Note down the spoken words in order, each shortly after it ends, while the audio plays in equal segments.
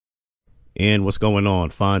And what's going on?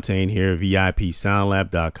 Fontaine here,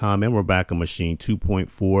 VIPSoundLab.com, and we're back on Maschine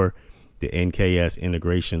 2.4, the NKS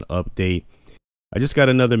integration update. I just got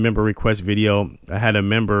another member request video. I had a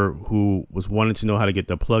member who was wanting to know how to get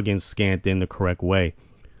the plugins scanned in the correct way.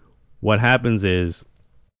 What happens is,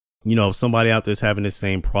 you know, if somebody out there is having the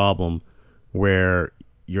same problem where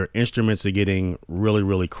your instruments are getting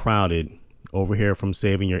really crowded over here from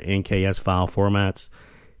saving your NKS file formats.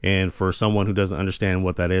 And for someone who doesn't understand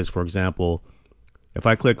what that is, for example, if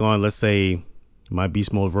I click on, let's say, my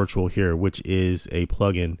Beast Mode Virtual here, which is a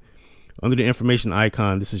plugin, under the information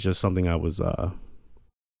icon, this is just something I was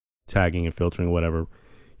tagging and filtering, whatever.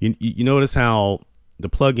 You notice how the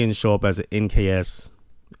plugins show up as an NKSF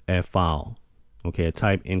file, okay, a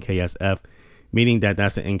type NKSF, meaning that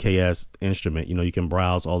that's an NKS instrument. You know, you can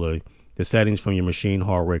browse all the settings from your Maschine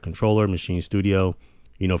hardware controller, Maschine Studio,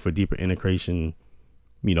 you know, for deeper integration,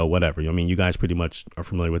 you know, whatever. I mean, you guys pretty much are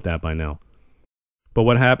familiar with that by now. But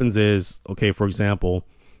what happens is, okay, for example,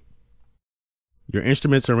 your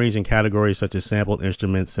instruments are arranged in categories such as sampled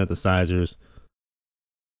instruments, synthesizers.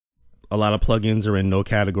 A lot of plugins are in no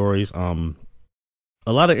categories. A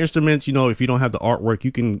lot of instruments, you know, if you don't have the artwork,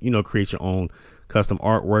 you can, you know, create your own custom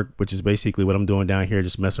artwork, which is basically what I'm doing down here,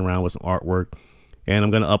 just messing around with some artwork. And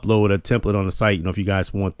I'm going to upload a template on the site. You know, if you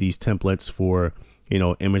guys want these templates for, you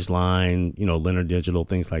know, image line, you know, linear digital,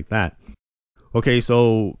 things like that. Okay,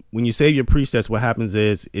 so when you save your presets, what happens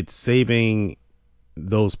is it's saving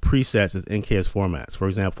those presets as NKS formats. For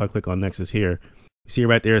example, if I click on Nexus here, you see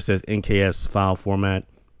right there it says NKS file format.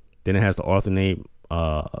 Then it has the author name,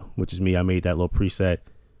 which is me. I made that little preset.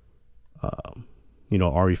 You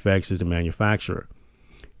know, REFX is the manufacturer.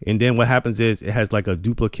 And then what happens is it has like a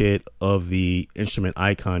duplicate of the instrument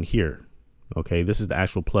icon here. Okay, this is the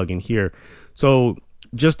actual plugin here. So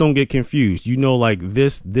just don't get confused. You know, like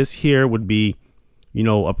this here would be, you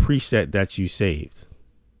know, a preset that you saved.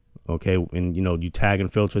 Okay, and you know, you tag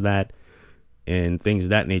and filter that and things of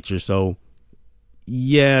that nature. So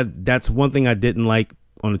yeah, that's one thing I didn't like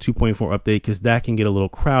on the 2.4 update, because that can get a little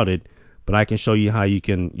crowded, but I can show you how you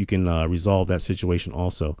can resolve that situation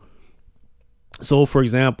also. So for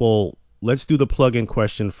example, let's do the plugin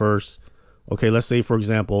question first. Okay, let's say, for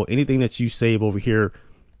example, anything that you save over here,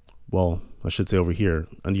 well, I should say over here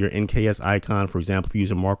under your NKS icon, for example, if you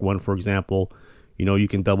use a Mark 1, for example, you know, you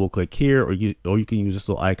can double click here, or you can use this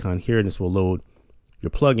little icon here, and this will load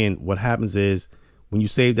your plugin. What happens is when you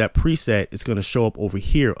save that preset, it's going to show up over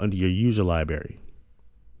here under your user library.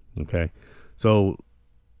 Okay, so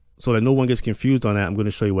that no one gets confused on that, I'm going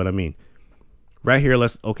to show you what I mean. Right here,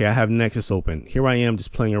 okay, I have Nexus open. Here I am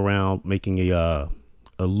just playing around, making a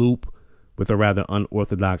loop with a rather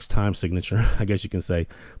unorthodox time signature, I guess you can say.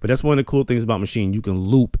 But that's one of the cool things about Maschine. You can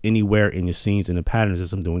loop anywhere in your scenes and the patterns,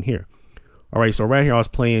 as I'm doing here. All right, so right here I was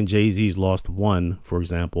playing Jay-Z's Lost One, for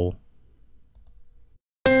example.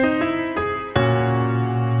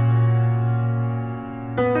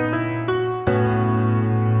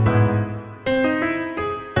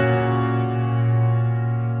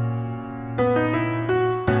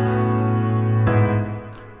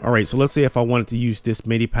 All right, so let's say if I wanted to use this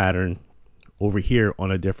MIDI pattern over here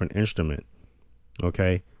on a different instrument.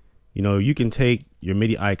 Okay, you know, you can take your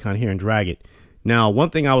MIDI icon here and drag it. Now, one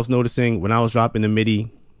thing I was noticing when I was dropping the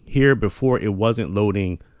MIDI here before, it wasn't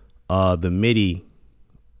loading the MIDI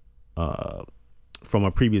from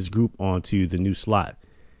a previous group onto the new slot.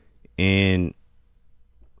 And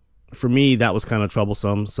for me, that was kind of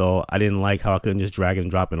troublesome. So I didn't like how I couldn't just drag it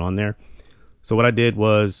and drop it on there. So what I did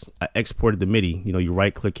was I exported the MIDI. You know, you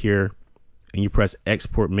right click here and you press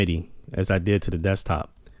export MIDI, as I did to the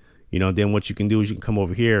desktop. You know, then what you can do is you can come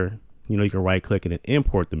over here, you know, you can right click and then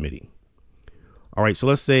import the MIDI. All right, so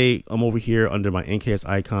let's say I'm over here under my NKS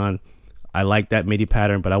icon. I like that MIDI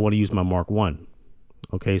pattern, but I want to use my Mark 1.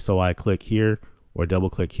 Okay, so I click here or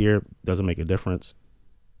double click here. Doesn't make a difference.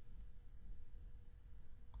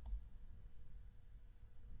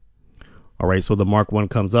 All right, so the Mark 1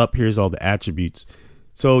 comes up. Here's all the attributes.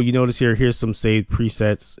 So you notice here's some saved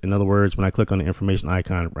presets. In other words, when I click on the information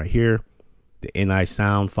icon right here, the NI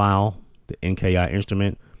sound file, the NKI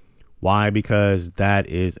instrument. Why? Because that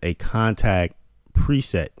is a contact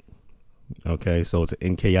preset. Okay, so it's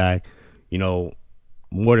an NKI. You know,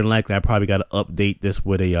 more than likely, I probably got to update this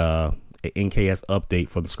with a NKS update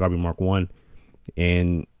for the Scarby Mark 1.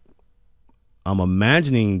 And I'm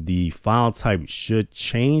imagining the file type should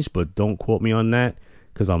change, but don't quote me on that,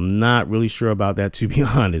 because I'm not really sure about that, to be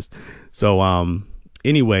honest. So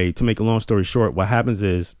anyway, to make a long story short, what happens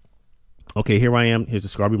is, okay, here I am. Here's the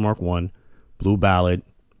Scarby Mark 1, blue ballad.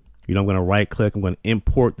 You know, I'm going to right click. I'm going to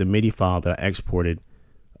import the MIDI file that I exported.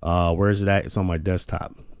 Where is it at? It's on my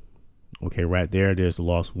desktop. Okay, right there, there's the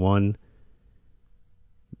lost one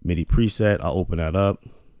MIDI preset. I'll open that up.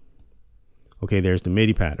 Okay, there's the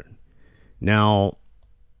MIDI pattern. Now,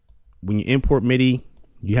 when you import MIDI,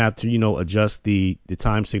 you have to, you know, adjust the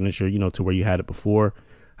time signature, you know, to where you had it before.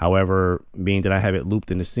 However, being that I have it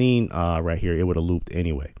looped in the scene right here, it would have looped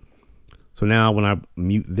anyway. So now when I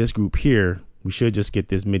mute this group here, we should just get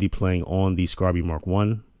this MIDI playing on the Scarby Mark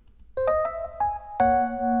 1.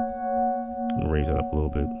 I'm gonna raise it up a little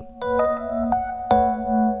bit.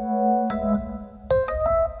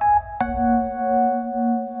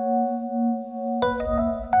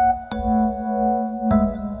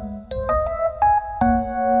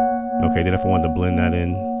 Okay, then if I wanted to blend that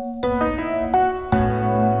in.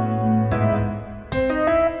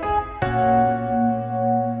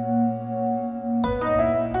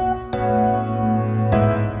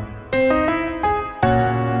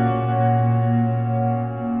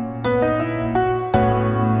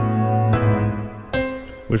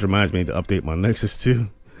 Which reminds me to update my Nexus too.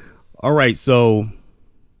 All right, so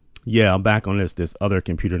yeah, I'm back on this other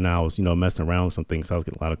computer now. I was, you know, messing around with some things, so I was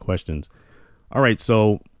getting a lot of questions. All right,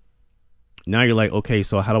 so now you're like, okay,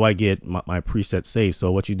 so how do I get my preset saved? So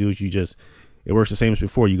what you do is it works the same as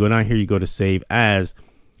before. You go down here, you go to save as,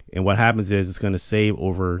 and what happens is it's going to save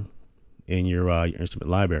over in your instrument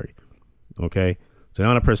library. Okay, so now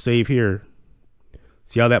when I press save here,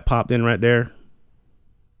 see how that popped in right there?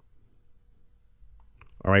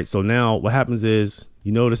 All right, so now what happens is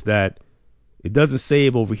you notice that it doesn't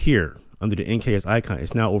save over here under the NKS icon.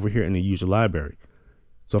 It's now over here in the user library.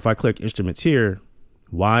 So if I click instruments here,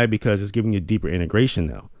 why? Because it's giving you deeper integration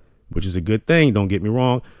now, which is a good thing. Don't get me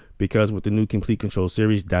wrong, because with the new Complete Control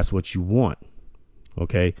series, that's what you want.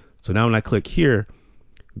 Okay, so now when I click here,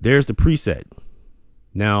 there's the preset.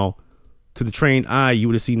 Now, to the trained eye, you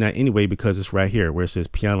would have seen that anyway because it's right here where it says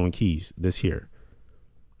piano and keys, this here.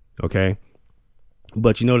 Okay.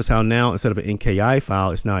 But you notice how now instead of an NKI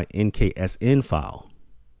file, it's now an NKSN file.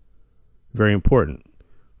 Very important.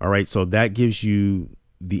 All right. So that gives you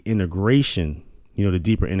the integration, you know, the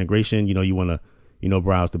deeper integration. You know, you want to, you know,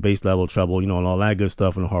 browse the bass level, treble, you know, and all that good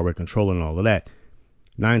stuff, and the hardware controller and all of that.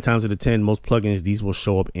 9 times out of 10, most plugins, these will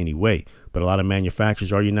show up anyway. But a lot of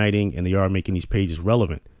manufacturers are uniting and they are making these pages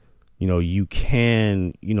relevant. You know, you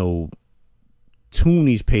can, you know, tune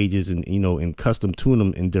these pages and, you know, and custom tune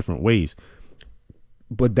them in different ways.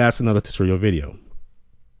 But that's another tutorial video.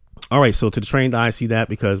 All right, so to the trained eye, see that,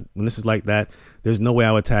 because when this is like that, there's no way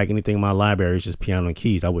I would tag anything in my library. It's just piano and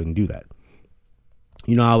keys. I wouldn't do that.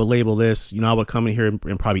 You know, I would label this, you know, I would come in here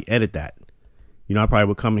and probably edit that. You know, I probably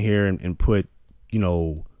would come in here and put, you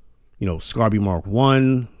know, Scarby Mark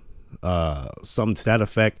 1, something to that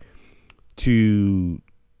effect, to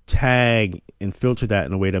tag and filter that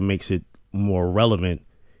in a way that makes it more relevant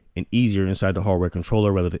and easier inside the hardware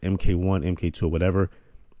controller, whether the MK1, MK2, or whatever.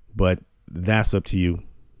 But that's up to you.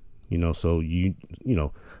 You know, so you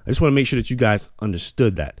know, I just want to make sure that you guys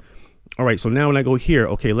understood that. All right, so now when I go here,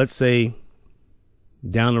 okay, let's say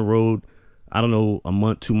down the road, I don't know, a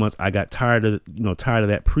month, 2 months, I got tired of, you know, tired of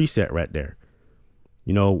that preset right there.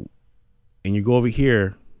 You know, and you go over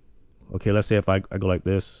here, okay, let's say if I go like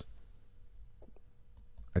this,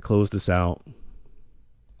 I close this out,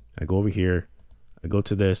 I go over here, I go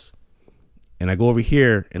to this, and I go over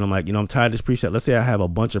here, and I'm like, you know, I'm tired of this preset. Let's say I have a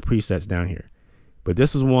bunch of presets down here, but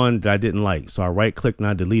this is one that I didn't like. So I right clicked and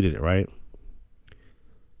I deleted it, right?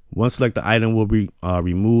 Once select the item will be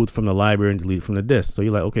removed from the library and deleted from the disk. So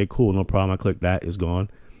you're like, okay, cool, no problem. I click that, it's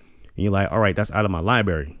gone. And you're like, all right, that's out of my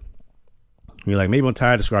library. And you're like, maybe I'm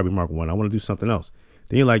tired of Scarby Mark 1. I want to do something else.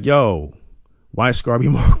 Then you're like, yo, why is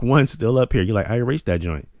Scarby Mark 1 still up here? You're like, I erased that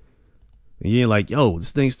joint. And you're like, yo,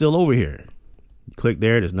 this thing's still over here. You click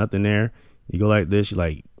there, there's nothing there. You go like this, you're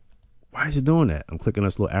like, why is it doing that? I'm clicking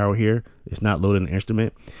this little arrow here. It's not loading the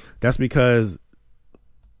instrument. That's because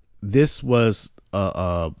this was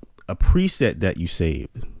a preset that you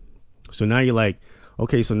saved. So now you're like,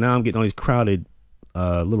 okay, so now I'm getting all these crowded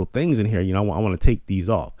little things in here. You know, I want to take these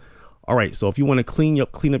off. All right, so if you want to clean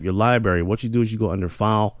up your library, what you do is you go under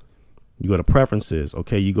File, you go to Preferences.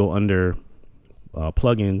 Okay, you go under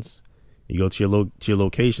Plugins. You go to your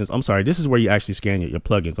locations. I'm sorry, this is where you actually scan your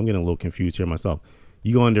plugins. I'm getting a little confused here myself.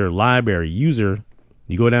 You go under Library, User.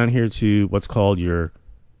 You go down here to what's called your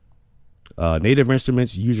Native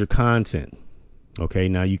Instruments, User Content. Okay,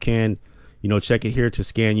 now you can, you know, check it here to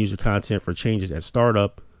scan user content for changes at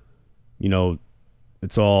startup. You know,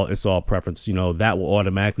 it's all preference. You know, that will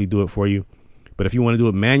automatically do it for you. But if you want to do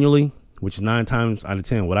it manually, which is 9 times out of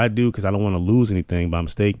 10, what I do, because I don't want to lose anything by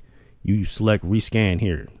mistake, you select Rescan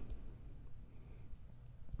here.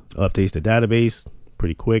 Updates the database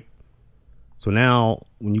pretty quick. So now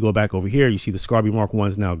when you go back over here, you see the Scarby Mark 1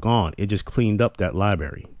 is now gone. It just cleaned up that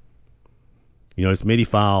library. You know, this MIDI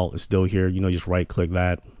file is still here. You know, just right click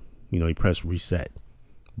that, you know, you press reset.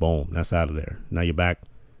 Boom, that's out of there. Now you're back,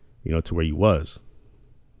 you know, to where you was.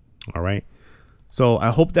 All right. So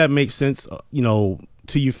I hope that makes sense, you know,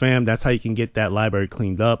 to you, fam. That's how you can get that library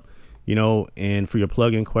cleaned up, you know. And for your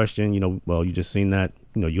plugin question, you know, well, you just seen that,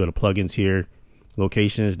 you know, you go to plugins here,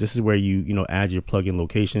 locations. This is where you know, add your plugin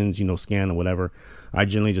locations, you know, scan or whatever. I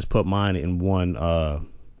generally just put mine in one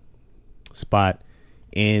spot.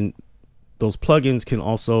 And those plugins can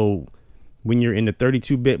also, when you're in the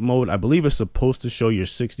 32-bit mode, I believe it's supposed to show your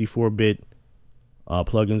 64-bit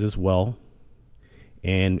plugins as well.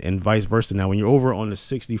 And vice versa. Now, when you're over on the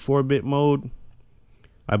 64-bit mode,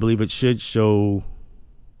 I believe it should show.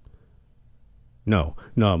 No,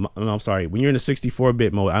 I'm sorry. When you're in the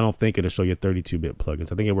 64-bit mode, I don't think it'll show your 32-bit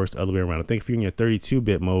plugins. I think it works the other way around. I think if you're in your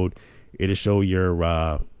 32-bit mode, it'll show your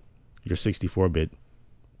 64-bit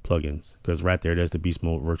plugins, because right there's the Beast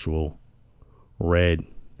Mode Virtual Red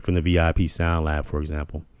from the VIP SoundLab, for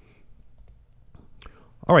example.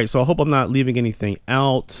 All right, so I hope I'm not leaving anything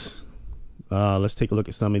out. Let's take a look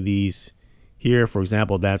at some of these here. For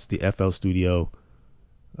example, that's the FL Studio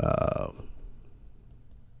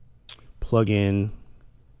plugin,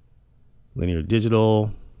 linear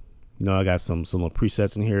digital. You know, I got some little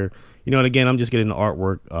presets in here. You know, and again, I'm just getting the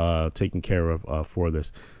artwork taken care of for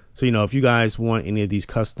this. So, you know, if you guys want any of these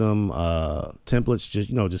custom templates,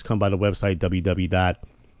 just come by the website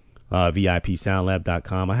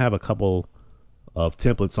www.vipsoundlab.com. I have a couple of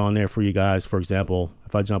templates on there for you guys. For example,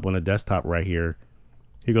 if I jump on the desktop right here,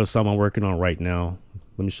 here goes some I'm working on right now.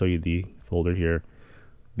 Let me show you the folder here.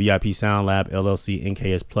 VIP SoundLab LLC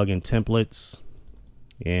NKS Plugin Templates.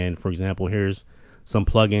 And for example, here's some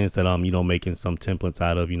plugins that I'm, you know, making some templates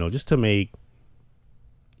out of, you know, just to make,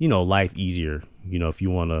 you know, life easier. You know, if you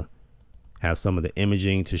want to have some of the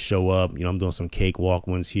imaging to show up, you know, I'm doing some cakewalk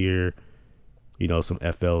ones here, you know, some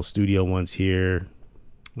FL Studio ones here.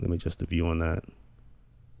 Let me just view on that.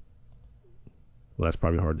 Well, that's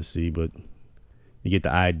probably hard to see, but you get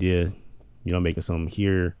the idea. You know, making some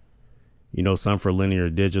here, you know, some for linear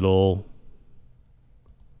digital,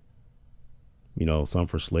 you know, some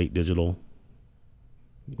for slate digital,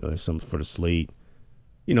 you know, there's some for the slate,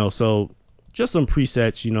 you know, so just some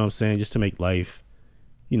presets, you know what I'm saying, just to make life,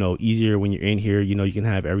 you know, easier when you're in here. You know, you can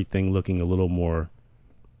have everything looking a little more,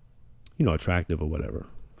 you know, attractive or whatever.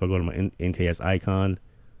 If I go to my NKS icon,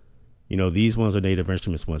 you know, these ones are Native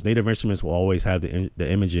Instruments ones. Native Instruments will always have the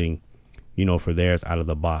imaging, you know, for theirs out of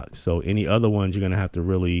the box. So any other ones, you're going to have to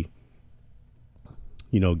really,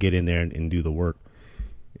 you know, get in there and do the work.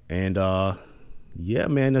 And yeah,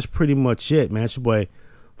 man, that's pretty much it, man. It's your boy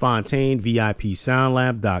Fontaine,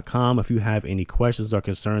 VIPSoundLab.com. If you have any questions or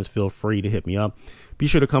concerns, feel free to hit me up. Be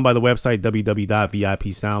sure to come by the website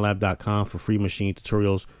www.vipsoundlab.com for free machine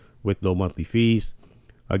tutorials with no monthly fees.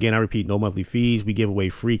 Again, I repeat, no monthly fees. We give away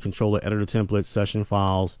free controller editor templates, session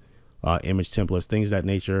files, image templates, things of that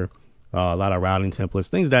nature, a lot of routing templates,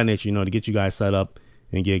 things of that nature, you know, to get you guys set up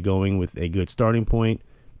and get going with a good starting point.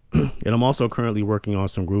 And I'm also currently working on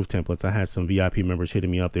some groove templates. I had some VIP members hitting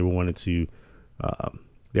me up. They were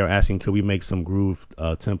asking, could we make some groove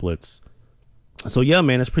templates? So yeah,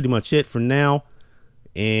 man, that's pretty much it for now.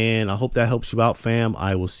 And I hope that helps you out, fam.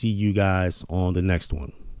 I will see you guys on the next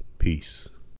one. Peace.